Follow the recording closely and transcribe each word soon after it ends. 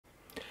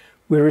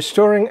We're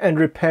restoring and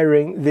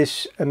repairing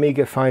this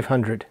Amiga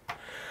 500.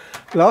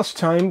 Last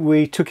time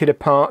we took it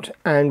apart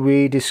and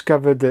we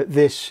discovered that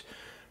this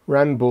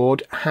RAM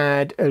board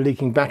had a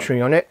leaking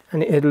battery on it,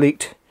 and it had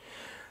leaked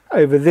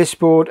over this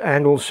board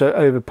and also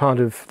over part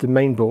of the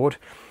main board.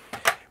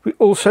 We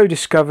also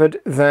discovered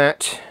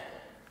that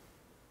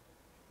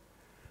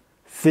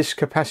this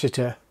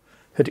capacitor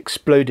had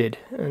exploded,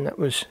 and that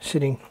was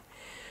sitting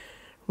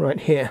right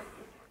here.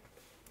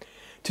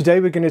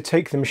 Today we're going to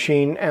take the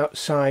machine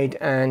outside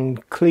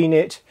and clean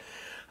it,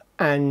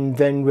 and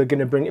then we're going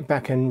to bring it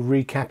back and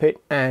recap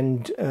it,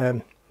 and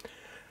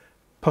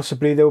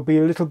possibly there will be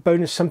a little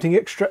bonus, something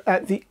extra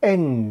at the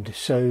end,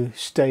 so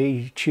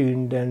stay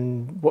tuned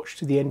and watch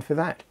to the end for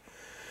that.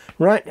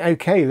 Right,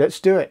 okay, let's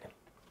do it.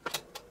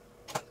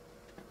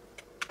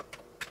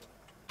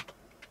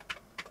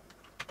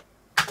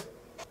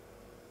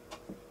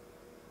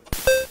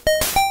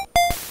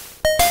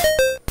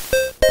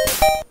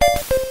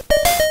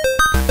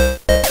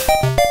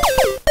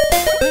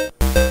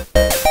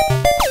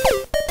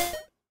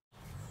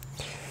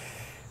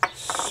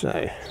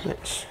 So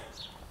let's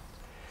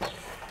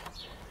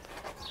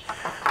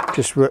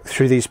just work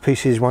through these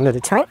pieces one at a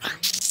time.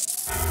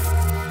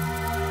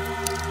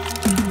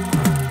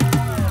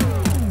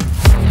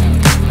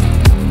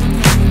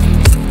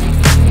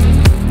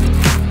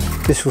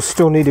 This will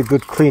still need a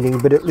good cleaning,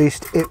 but at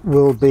least it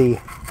will be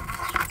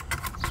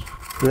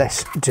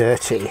less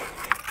dirty.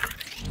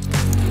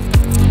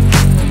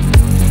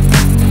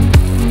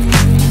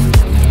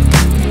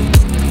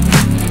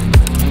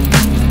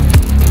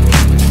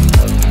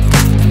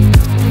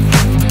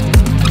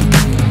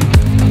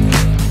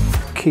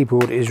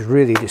 Keyboard is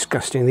really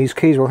disgusting. These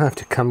keys will have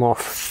to come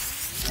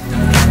off. I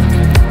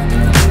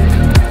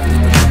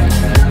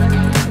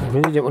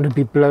really don't want to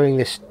be blowing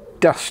this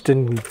dust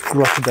and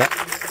grot about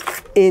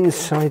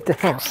inside the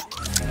house.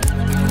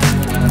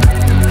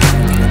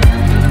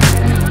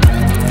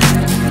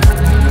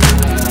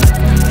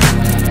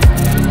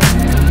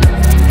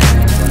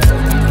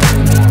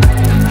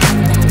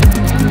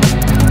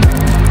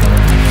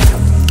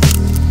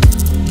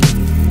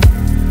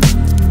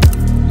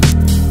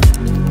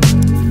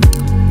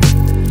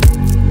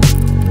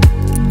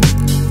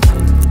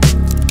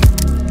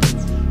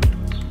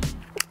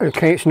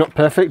 Okay, it's not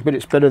perfect, but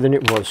it's better than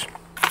it was.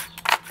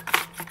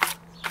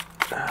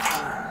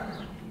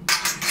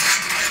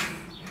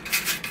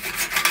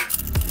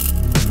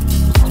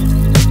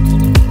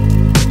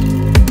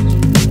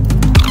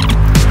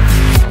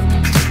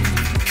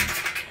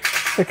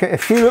 Okay, a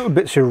few little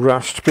bits of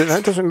rust, but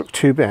that doesn't look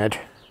too bad.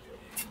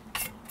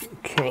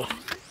 Okay.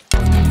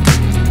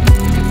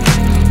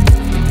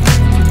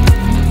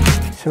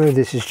 Some of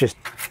this is just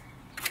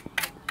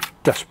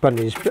dust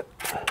bunnies, but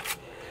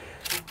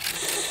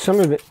some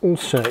of it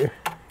also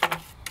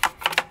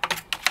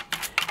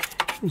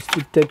is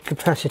the dead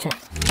capacitor.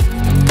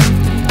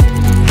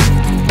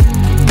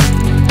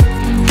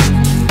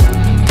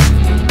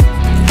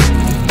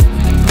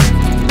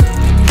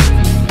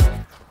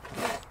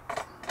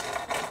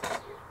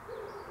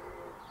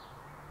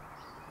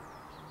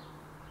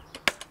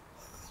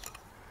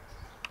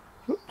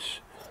 Oops.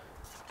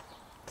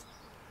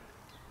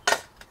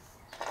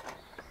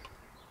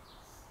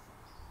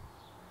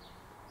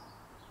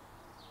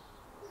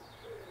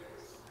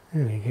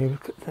 There we go,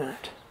 look at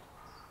that.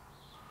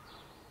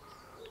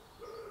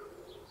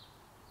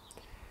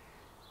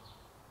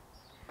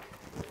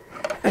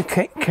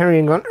 Okay,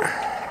 carrying on.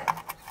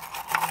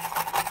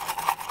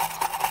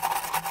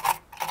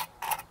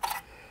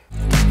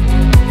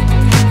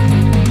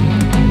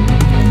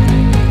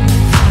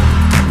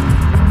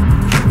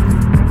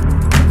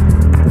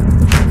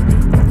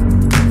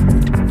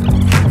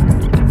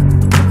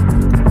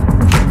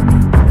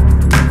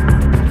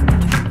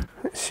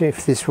 Let's see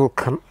if this will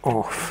come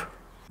off.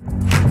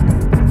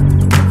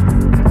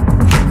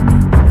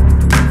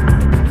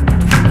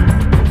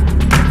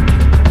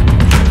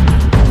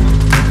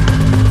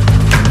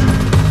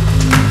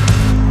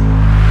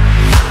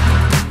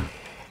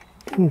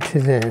 Into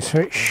there, so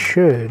it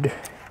should.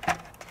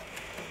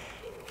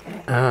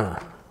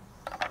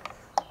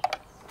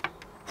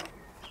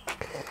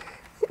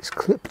 It's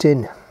clipped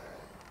in.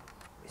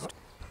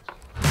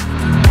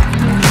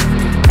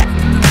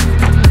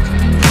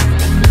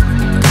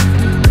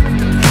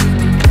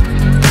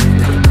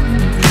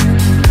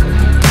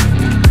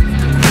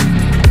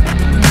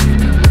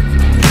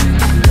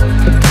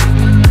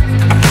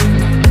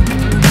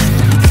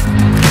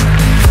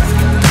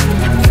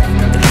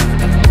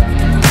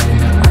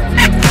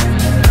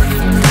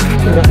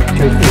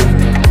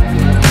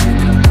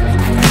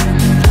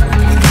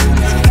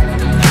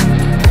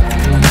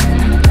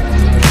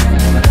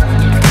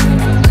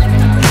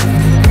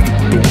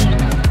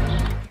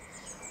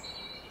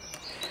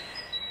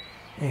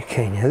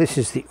 Okay, now this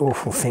is the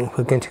awful thing.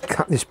 We're going to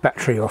cut this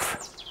battery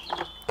off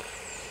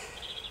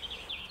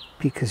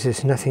because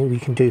there's nothing we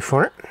can do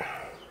for it.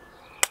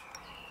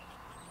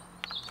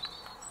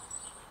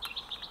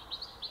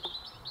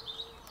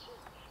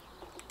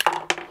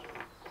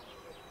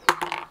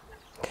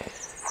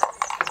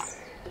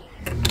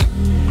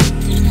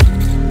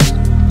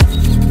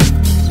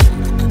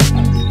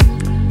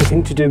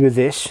 to do with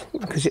this,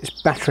 because it's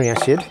battery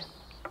acid,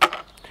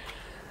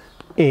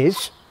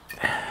 is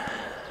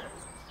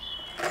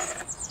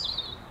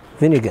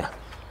vinegar.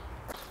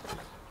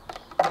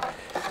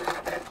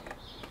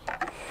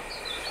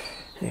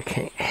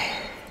 Okay.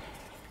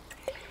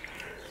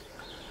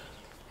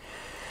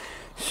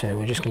 So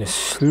we're just going to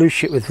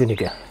sloosh it with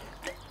vinegar.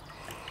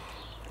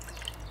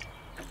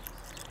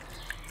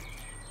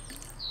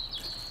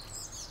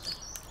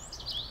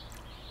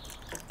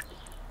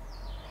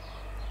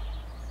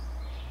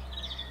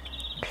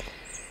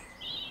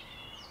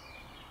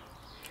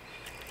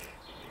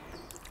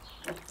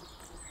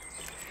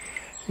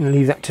 And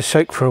leave that to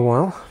soak for a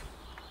while.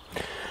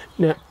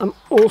 Now I'm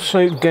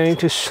also going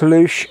to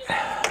sloosh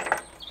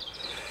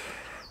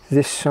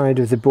this side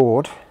of the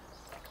board.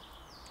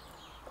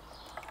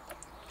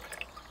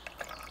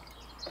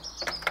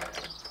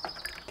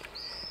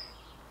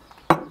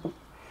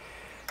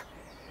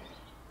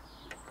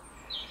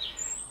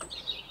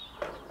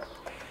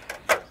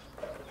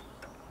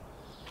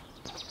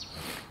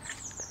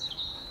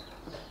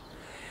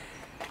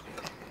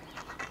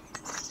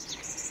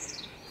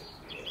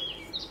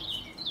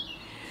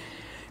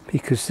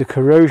 Because the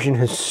corrosion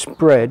has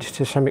spread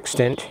to some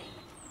extent,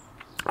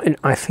 and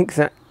I think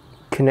that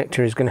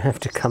connector is going to have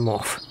to come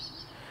off.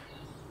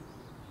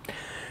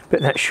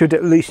 But that should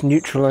at least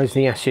neutralize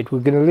the acid. We're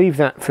going to leave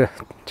that for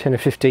 10 or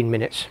 15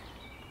 minutes.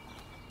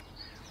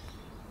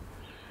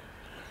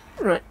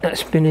 Right,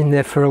 that's been in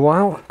there for a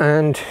while,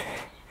 and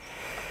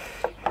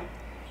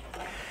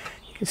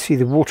you can see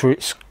the water,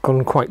 it's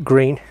gone quite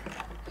green.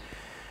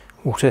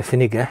 Water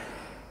vinegar.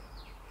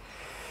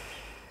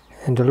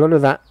 And a lot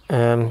of that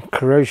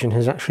corrosion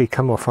has actually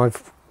come off.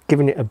 I've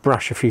given it a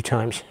brush a few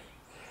times.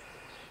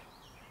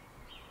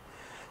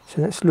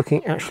 So that's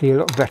looking actually a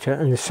lot better.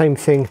 And the same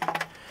thing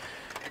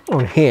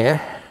on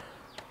here.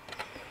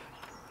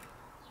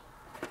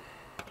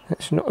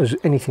 That's not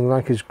anything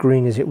like as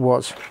green as it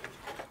was.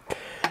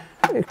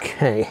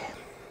 Okay.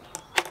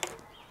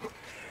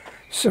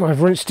 So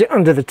I've rinsed it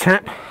under the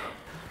tap.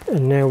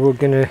 And now we're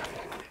going to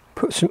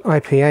put some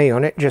IPA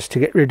on it just to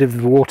get rid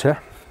of the water.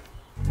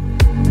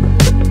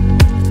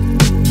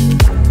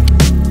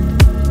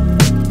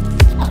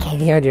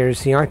 The idea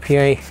is the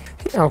IPA,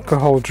 the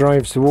alcohol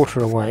drives the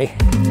water away,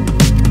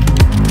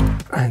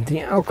 and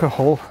the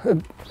alcohol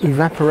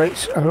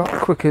evaporates a lot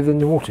quicker than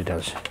the water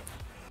does.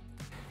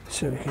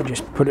 So we can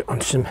just put it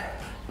on some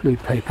blue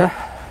paper.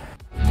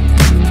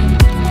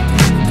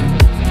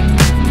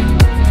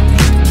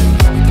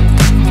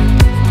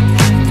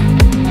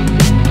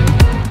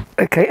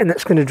 Okay, and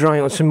that's going to dry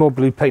on some more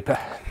blue paper,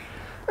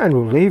 and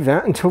we'll leave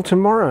that until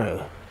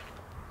tomorrow.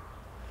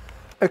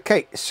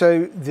 Okay,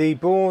 so the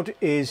board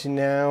is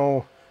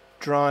now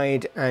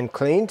dried and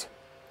cleaned,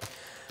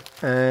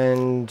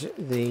 and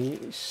the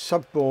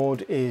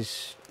subboard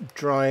is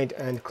dried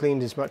and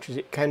cleaned as much as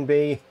it can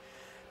be,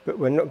 but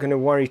we're not going to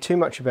worry too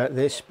much about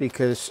this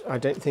because I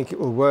don't think it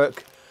will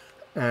work,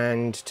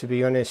 and to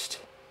be honest,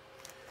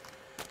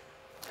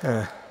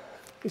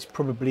 it's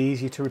probably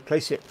easier to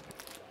replace it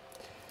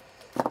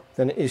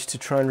than it is to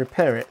try and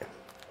repair it,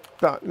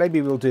 but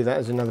maybe we'll do that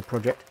as another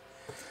project.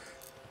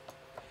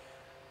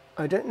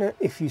 I don't know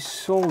if you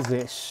saw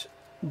this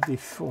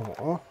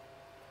before,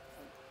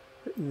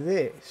 but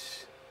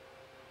this,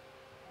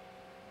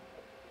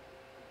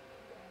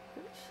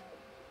 let's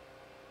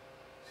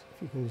see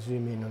if you can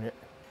zoom in on it,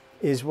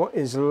 is what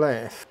is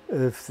left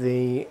of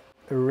the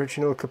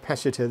original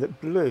capacitor that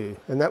blew,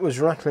 and that was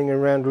rattling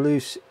around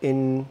loose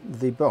in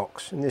the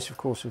box. And this, of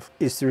course,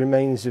 is the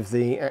remains of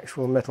the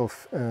actual metal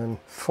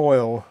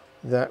foil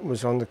that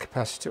was on the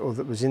capacitor, or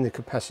that was in the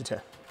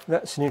capacitor.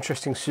 That's an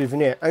interesting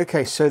souvenir.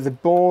 Okay, so the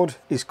board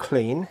is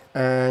clean,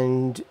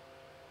 and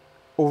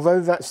although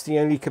that's the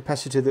only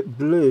capacitor that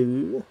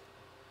blew,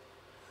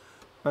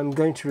 I'm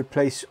going to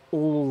replace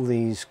all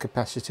these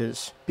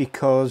capacitors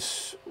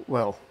because,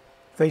 well,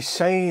 they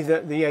say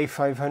that the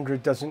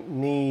A500 doesn't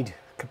need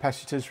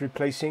capacitors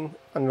replacing,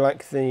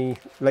 unlike the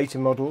later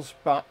models,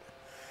 but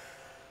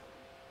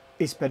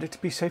it's better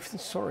to be safe than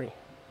sorry,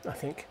 I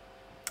think.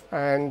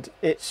 And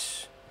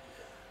it's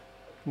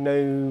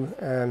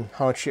no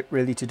hardship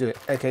really to do it.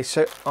 Okay,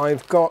 so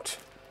I've got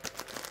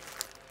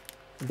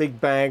a big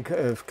bag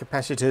of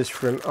capacitors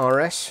from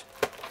RS,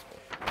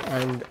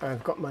 and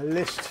I've got my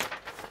list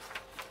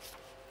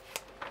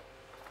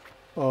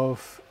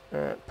of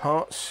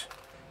parts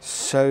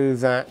so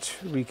that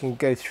we can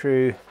go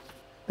through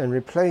and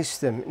replace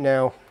them.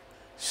 Now,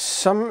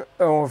 some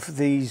of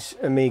these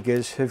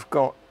Amigas have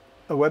got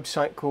a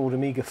website called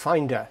Amiga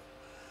Finder,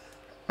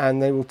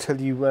 and they will tell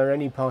you where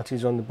any part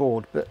is on the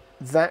board, but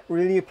that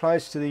really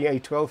applies to the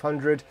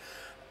A1200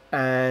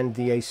 and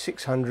the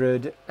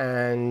A600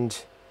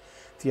 and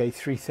the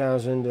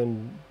A3000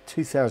 and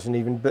 2000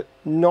 even, but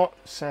not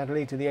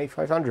sadly to the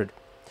A500.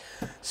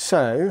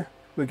 So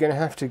we're going to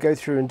have to go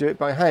through and do it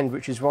by hand,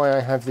 which is why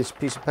I have this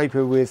piece of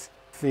paper with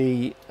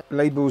the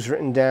labels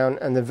written down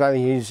and the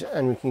values,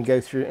 and we can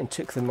go through and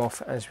tick them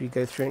off as we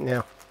go through it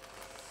now.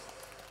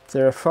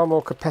 There are far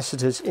more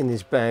capacitors in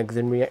this bag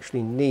than we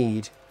actually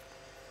need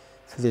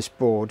for this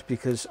board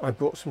because I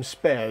bought some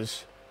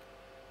spares,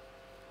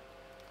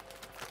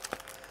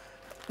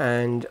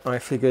 and I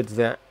figured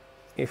that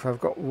if I've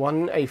got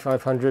one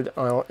A500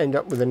 I'll end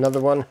up with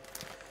another one,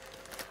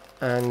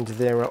 and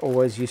there are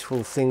always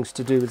useful things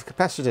to do with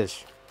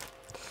capacitors.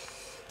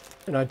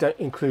 And I don't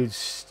include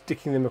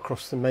sticking them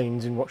across the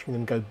mains and watching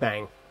them go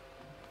bang.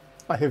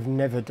 I have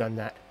never done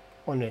that,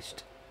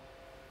 honest.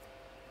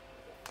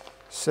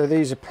 So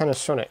these are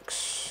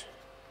Panasonics.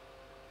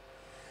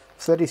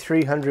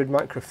 3300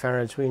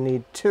 microfarads, we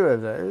need 2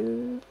 of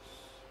those.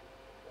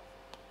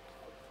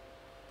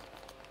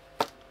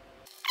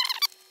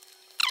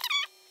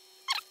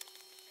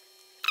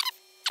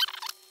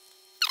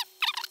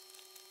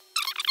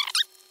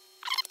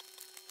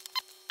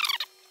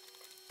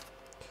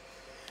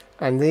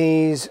 And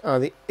these are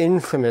the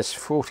infamous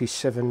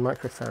 47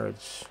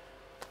 microfarads.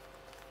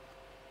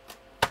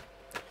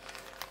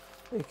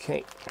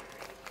 Okay.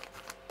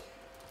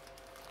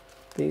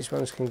 These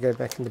ones can go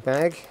back in the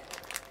bag.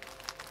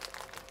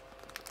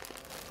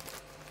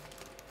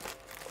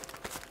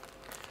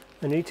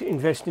 I need to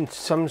invest in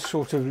some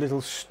sort of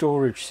little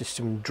storage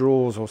system,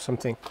 drawers or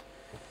something.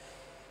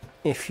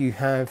 If you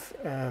have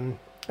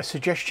a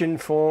suggestion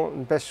for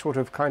the best sort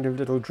of kind of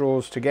little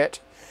drawers to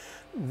get,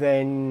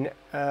 then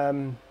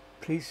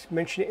please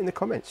mention it in the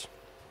comments.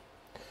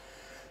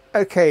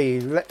 Okay,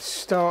 let's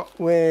start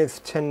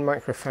with 10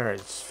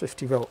 microfarads,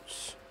 50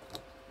 volts.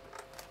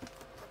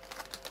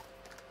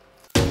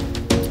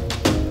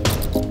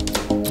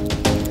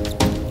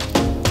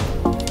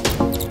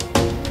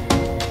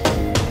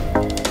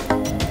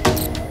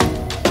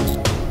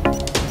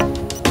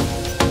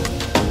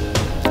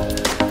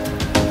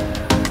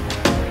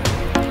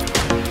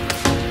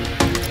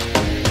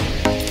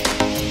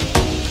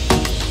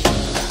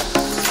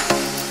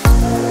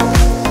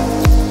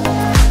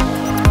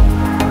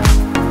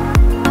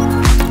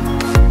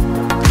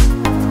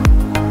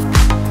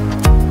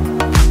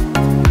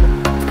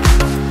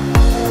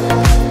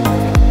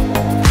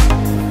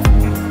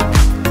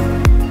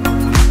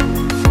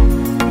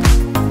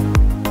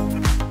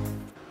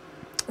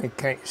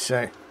 Okay, so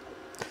I've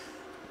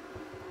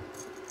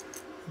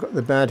got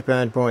the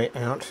bad boy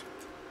out.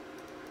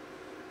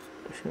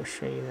 Just going to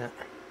show you that.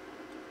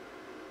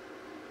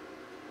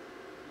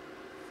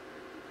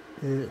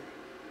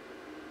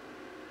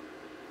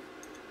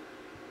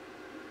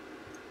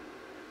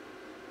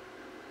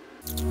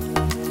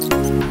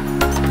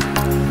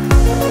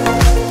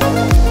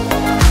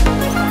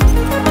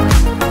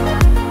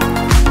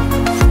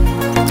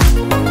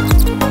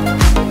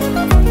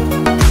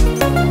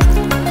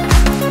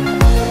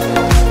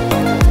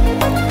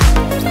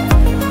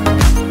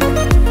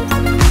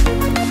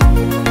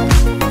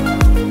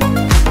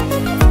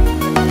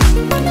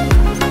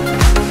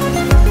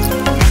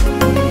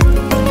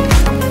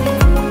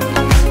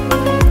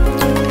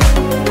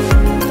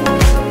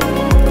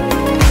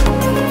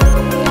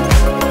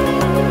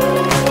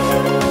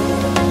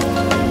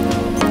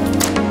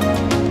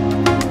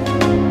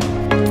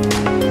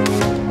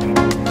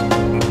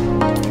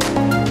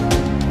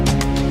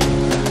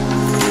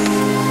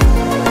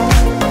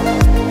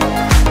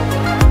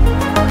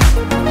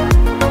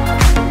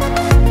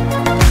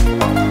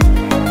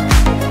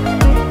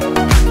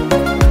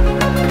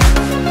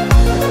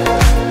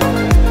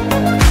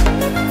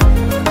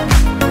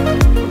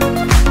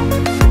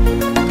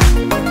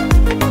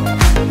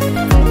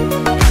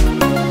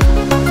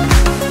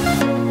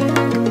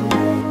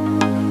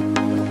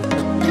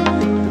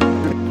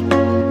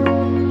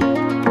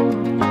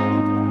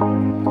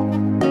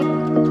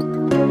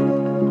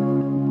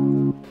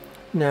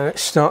 Now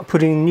let's start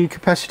putting new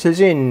capacitors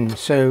in.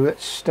 So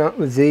let's start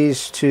with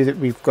these 2 that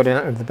we've got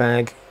out of the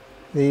bag.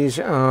 These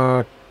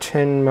are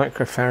 10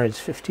 microfarads,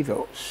 50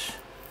 volts.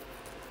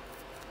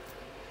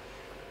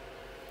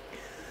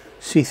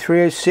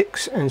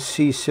 C306 and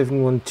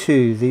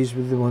C712, these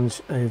were the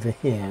ones over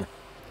here.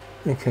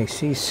 Okay,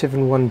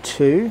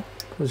 C712,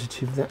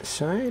 positive that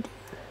side,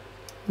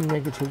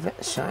 negative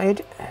that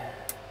side.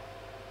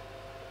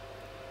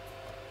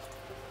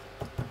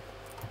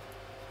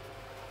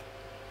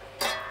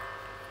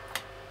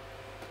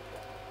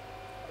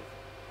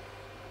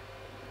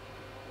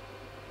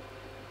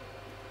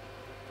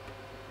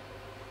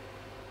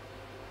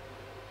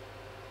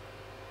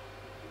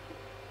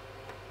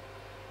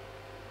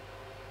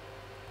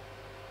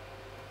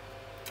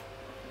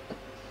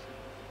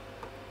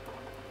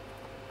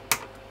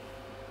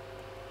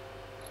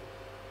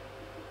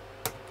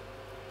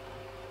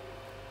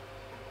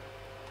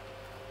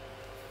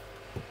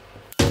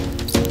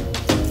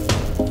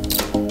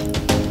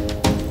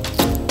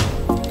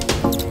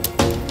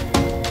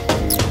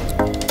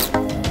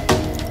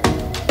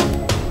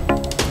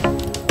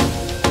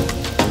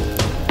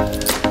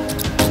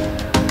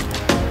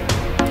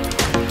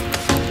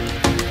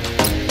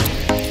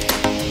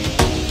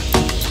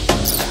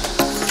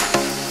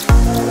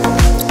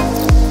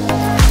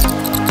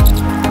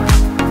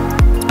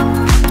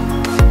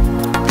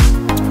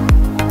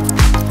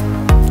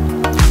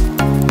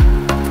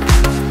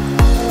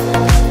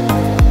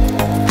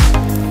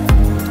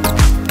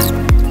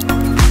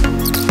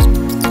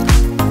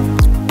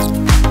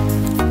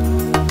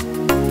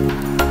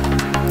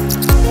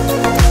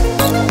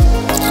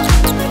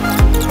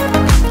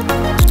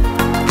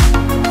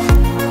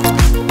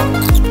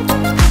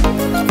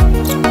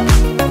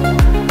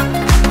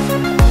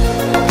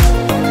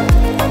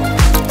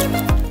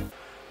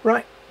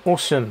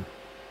 Awesome.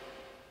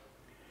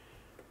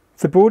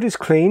 The board is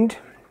cleaned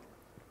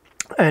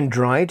and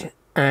dried,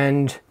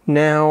 and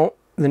now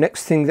the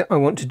next thing that I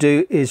want to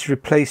do is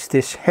replace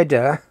this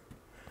header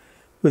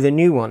with a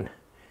new one,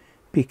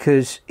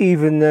 because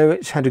even though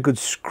it's had a good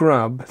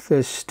scrub,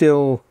 there's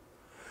still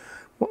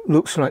what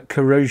looks like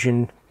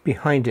corrosion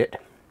behind it.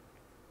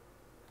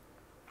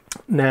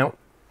 Now,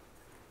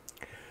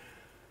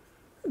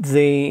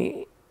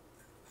 the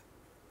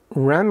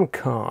RAM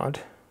card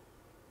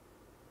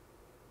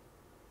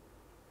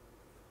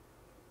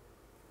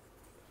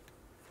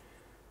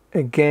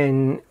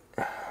again,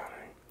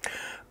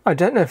 I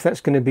don't know if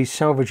that's going to be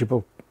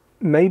salvageable.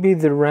 Maybe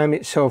the RAM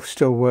itself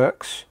still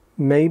works.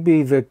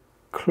 Maybe the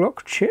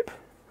clock chip,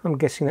 I'm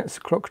guessing that's the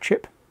clock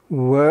chip,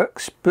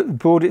 works, but the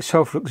board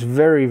itself looks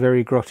very,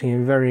 very grotty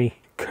and very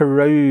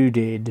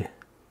corroded.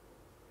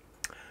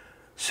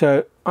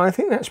 So I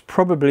think that's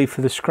probably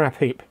for the scrap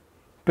heap,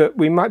 but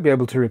we might be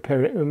able to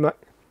repair it.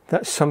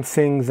 That's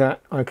something that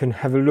I can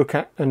have a look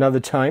at another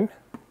time.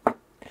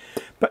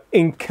 But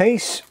in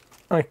case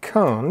I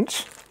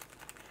can't,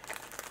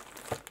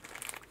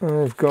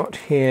 I've got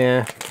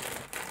here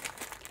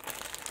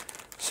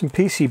some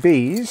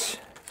PCBs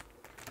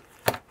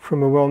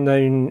from a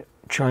well-known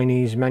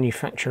Chinese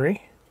manufacturer.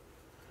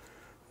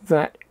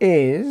 That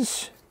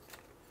is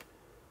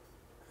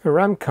a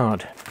RAM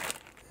card,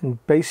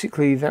 and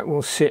basically that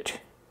will sit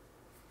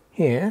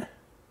here.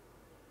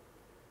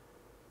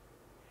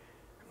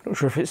 I'm not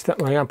sure if it's that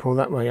way up or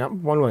that way up,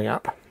 one way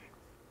up.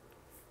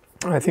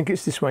 I think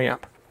it's this way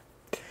up,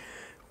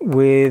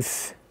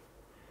 with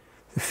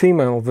the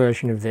female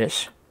version of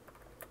this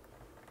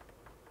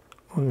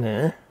on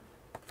there.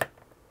 I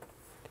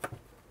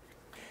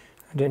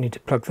don't need to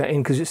plug that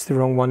in because it's the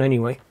wrong one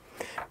anyway,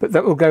 but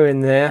that will go in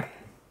there,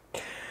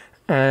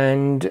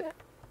 and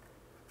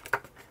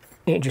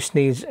it just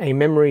needs a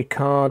memory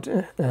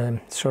card, a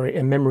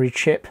memory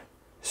chip,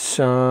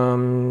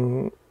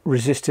 some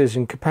resistors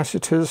and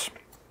capacitors,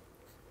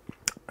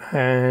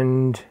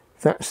 and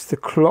that's the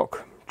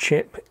clock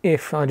chip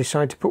if I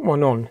decide to put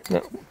one on.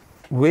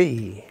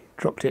 We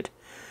dropped it.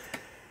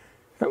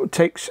 That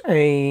takes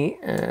a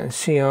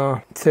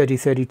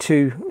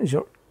CR3032, is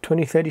it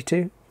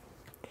 2032?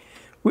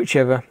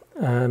 Whichever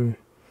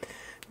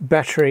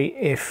battery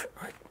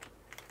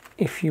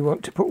if you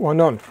want to put one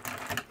on.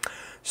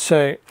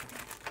 So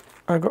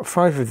I've got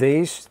 5 of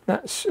these.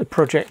 That's a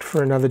project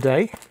for another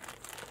day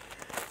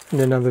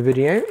in another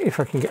video, if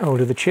I can get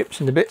hold of the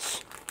chips and the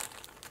bits.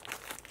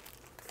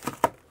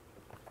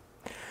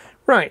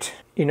 Right,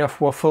 enough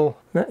waffle.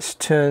 Let's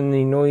turn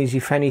the noisy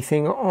fanny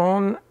thing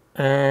on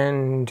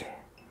and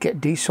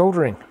get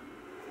desoldering.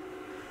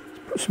 Let's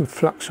put some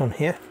flux on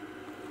here.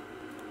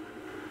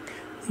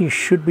 These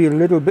should be a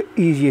little bit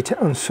easier to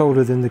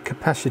unsolder than the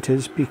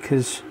capacitors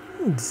because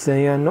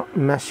they are not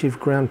massive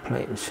ground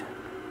planes.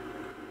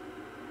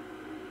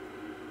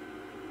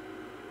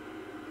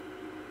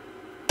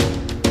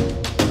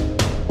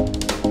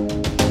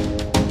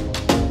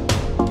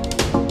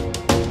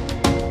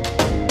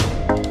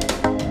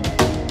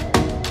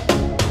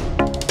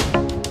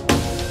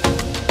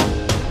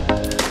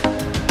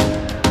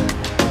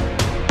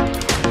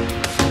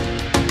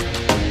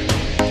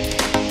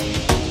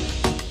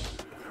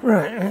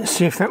 Right, let's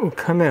see if that will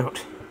come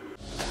out.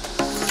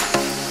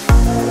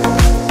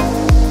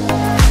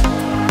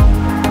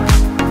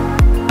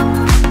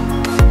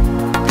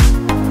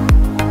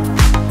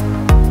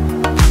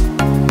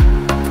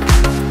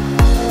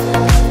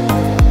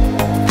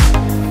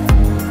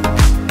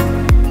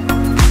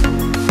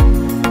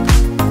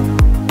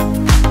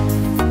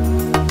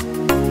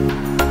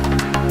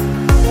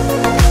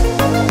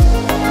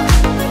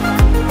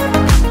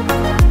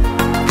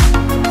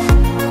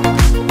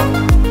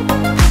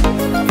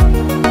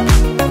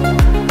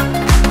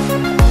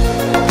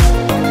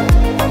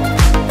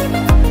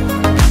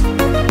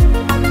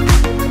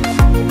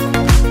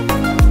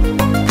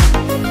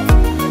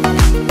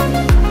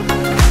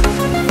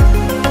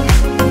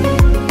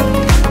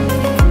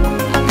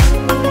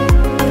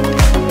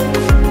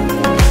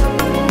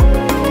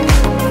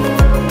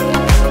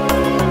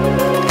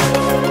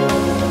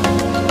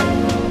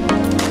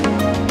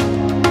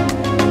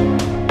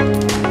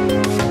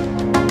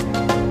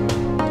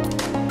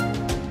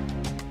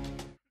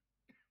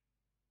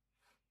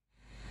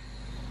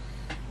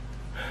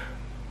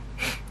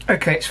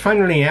 Okay, it's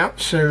finally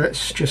out, so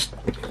let's just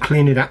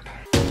clean it up.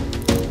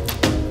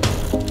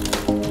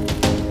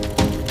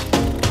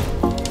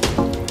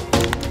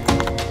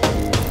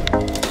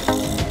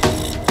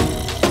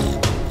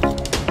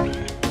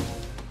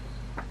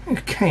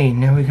 Okay,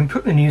 now we can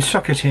put the new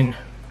socket in.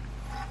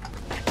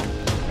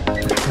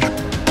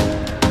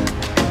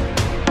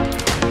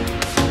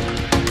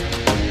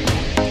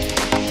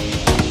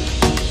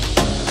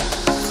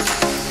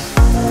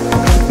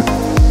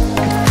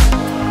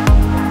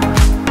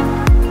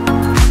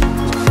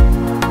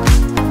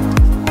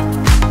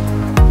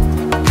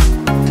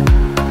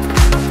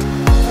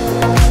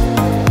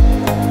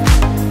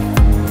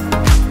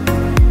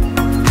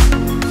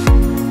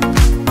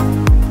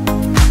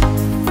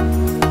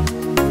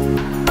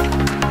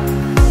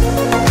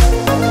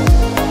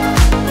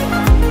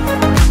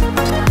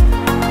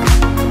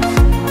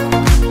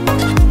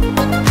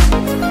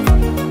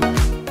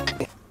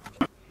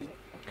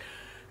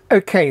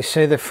 Okay,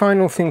 so the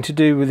final thing to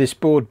do with this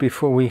board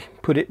before we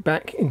put it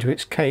back into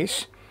its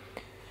case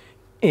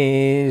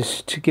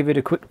is to give it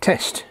a quick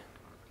test.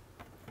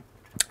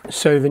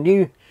 So the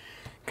new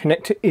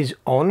connector is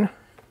on,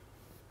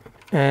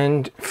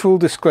 and full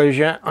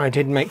disclosure, I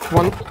did make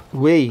one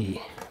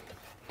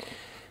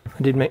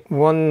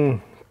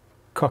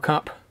cock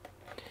up,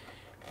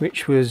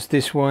 which was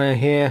this wire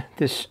here.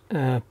 This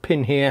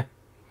pin here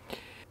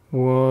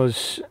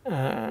was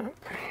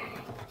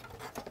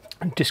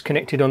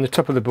disconnected on the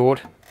top of the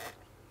board,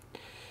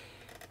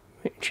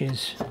 which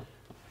is,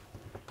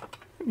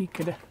 let me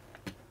get a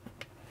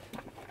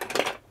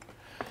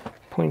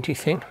pointy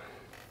thing,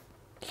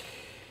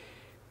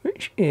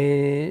 which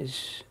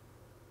is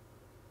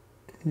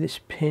this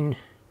pin,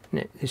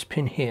 no, this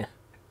pin here,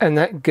 and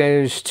that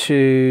goes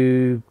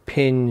to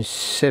pin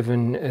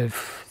 7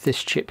 of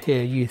this chip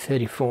here,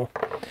 U34,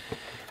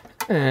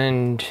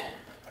 and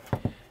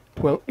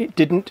well, it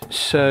didn't,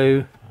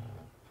 so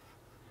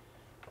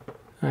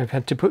I've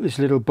had to put this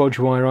little Bodge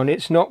wire on.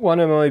 It's not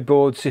one of my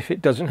boards if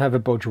it doesn't have a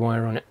Bodge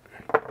wire on it.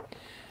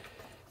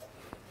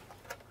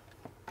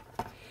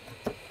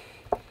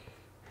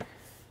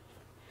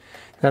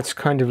 That's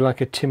kind of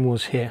like a tin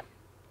was here.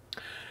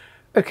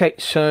 Okay,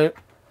 so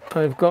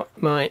I've got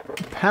my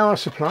power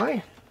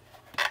supply,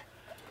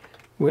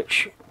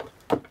 which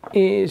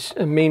is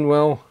a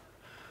Meanwell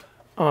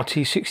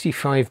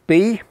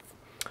RT65B.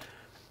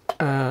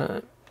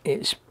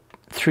 It's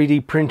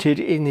 3D printed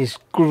in this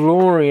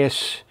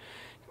glorious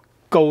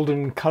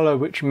golden colour,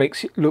 which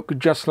makes it look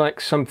just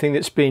like something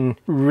that's been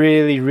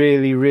really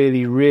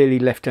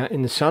left out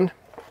in the sun,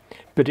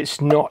 but it's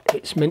not.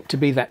 It's meant to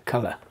be that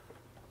colour.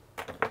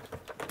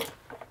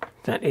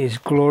 That is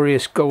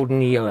glorious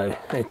golden yellow.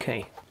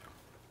 Okay,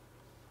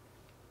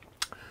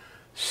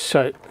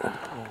 so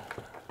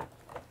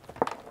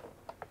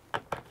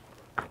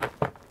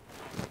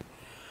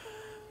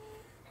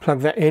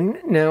plug that in.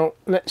 Now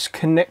let's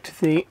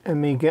connect the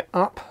Amiga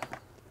up.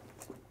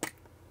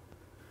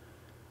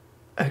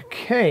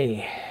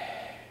 Okay,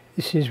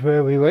 this is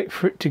where we wait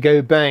for it to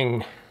go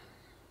bang.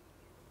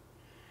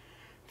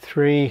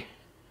 3,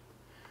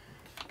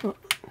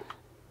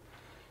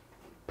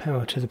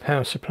 power to the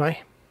power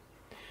supply.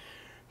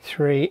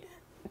 3,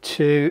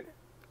 2,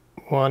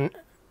 1.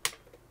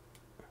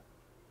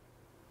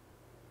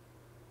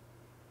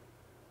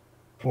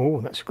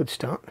 Oh, that's a good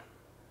start.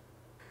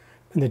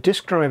 And the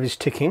disk drive is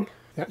ticking.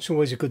 That's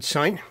always a good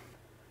sign.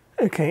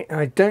 Okay,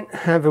 I don't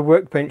have a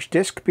workbench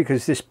disk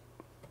because this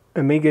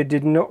Amiga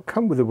did not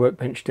come with a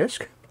workbench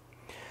disk.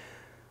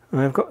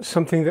 I've got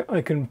something that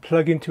I can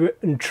plug into it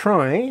and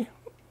try,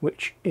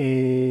 which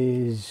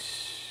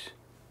is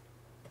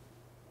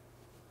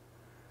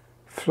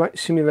Flight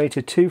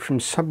Simulator 2 from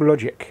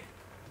Sublogic.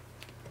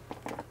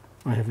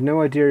 I have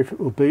no idea if it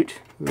will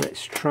boot.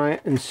 Let's try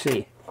it and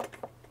see.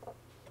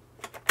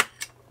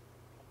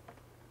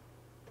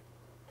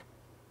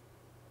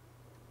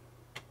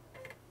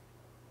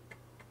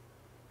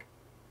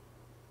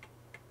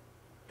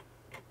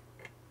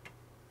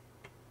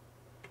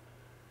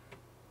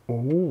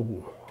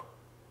 Ooh.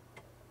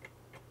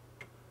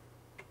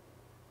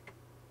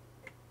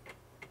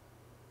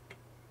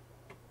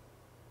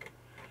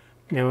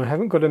 Now I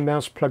haven't got a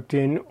mouse plugged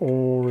in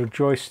or a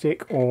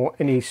joystick or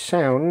any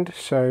sound,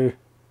 so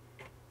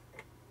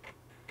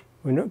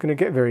we're not going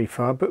to get very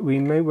far, but we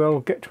may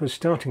well get to a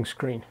starting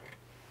screen.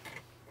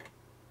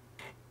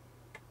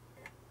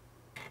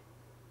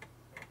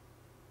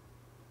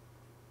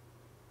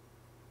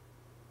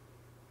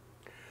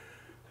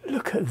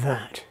 Look at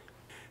that.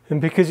 And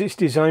because it's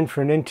designed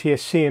for an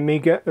NTSC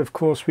Amiga, of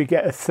course we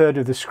get 1/3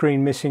 of the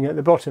screen missing at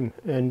the bottom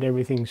and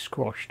everything's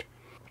squashed.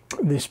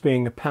 This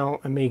being a PAL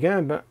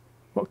Amiga, but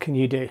what can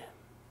you do?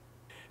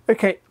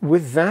 Okay,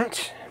 with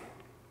that,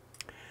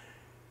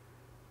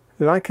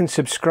 like and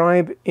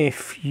subscribe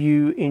if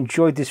you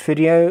enjoyed this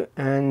video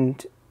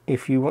and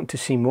if you want to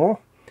see more.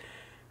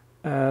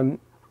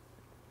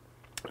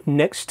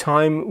 Next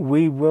time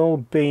we will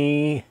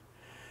be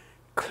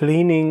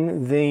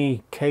cleaning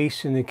the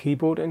case and the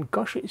keyboard, and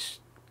gosh, it's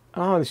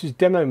this is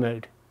demo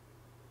mode.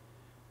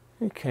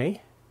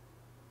 Okay,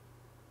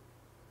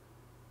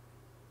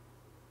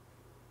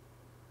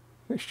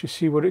 let's just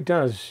see what it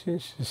does.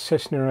 It's a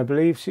Cessna, I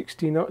believe,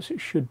 60 knots.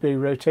 It should be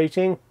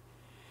rotating.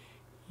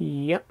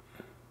 Yep.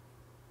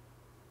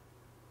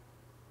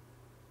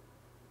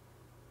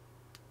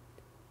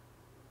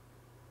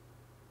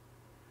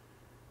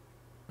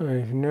 I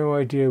have no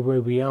idea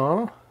where we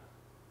are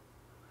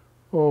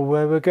or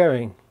where we're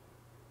going.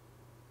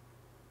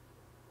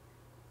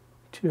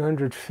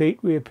 200 feet,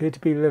 we appear to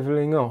be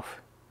levelling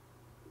off.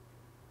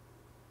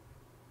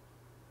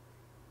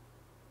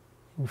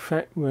 In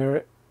fact,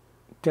 we're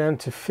down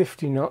to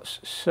 50 knots,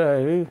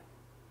 so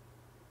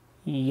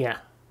yeah.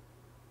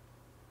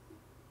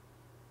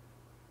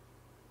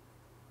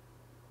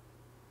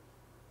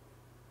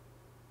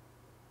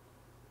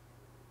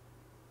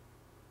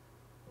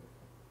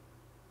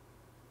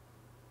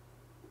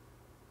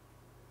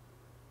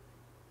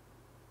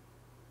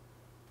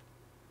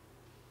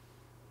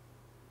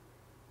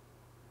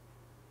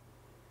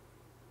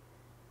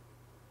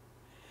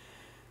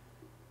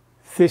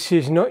 This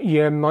is not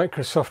your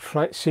Microsoft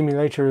Flight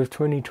Simulator of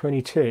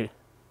 2022.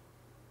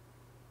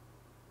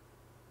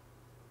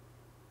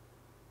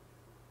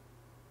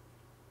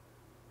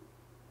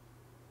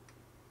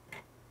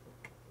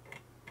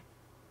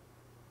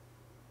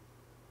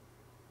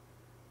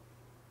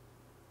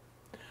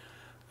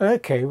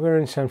 Okay, we're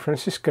in San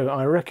Francisco.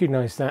 I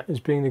recognize that as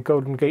being the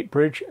Golden Gate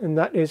Bridge, and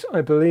that is,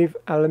 I believe,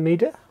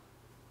 Alameda.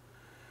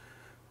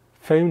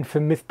 Famed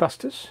for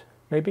Mythbusters,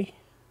 maybe?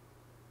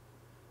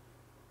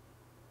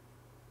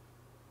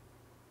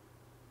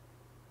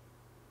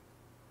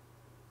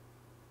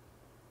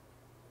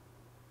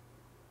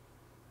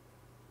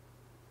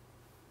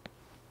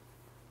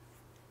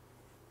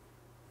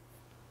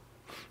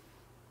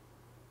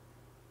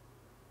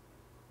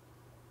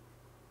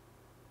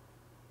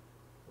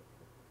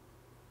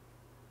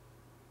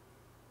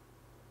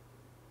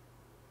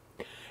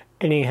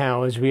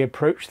 Anyhow, as we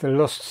approach the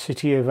lost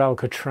city of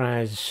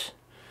Alcatraz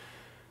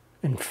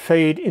and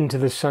fade into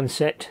the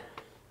sunset,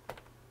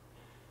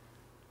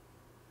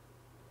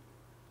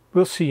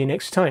 we'll see you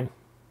next time.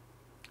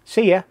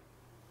 See ya!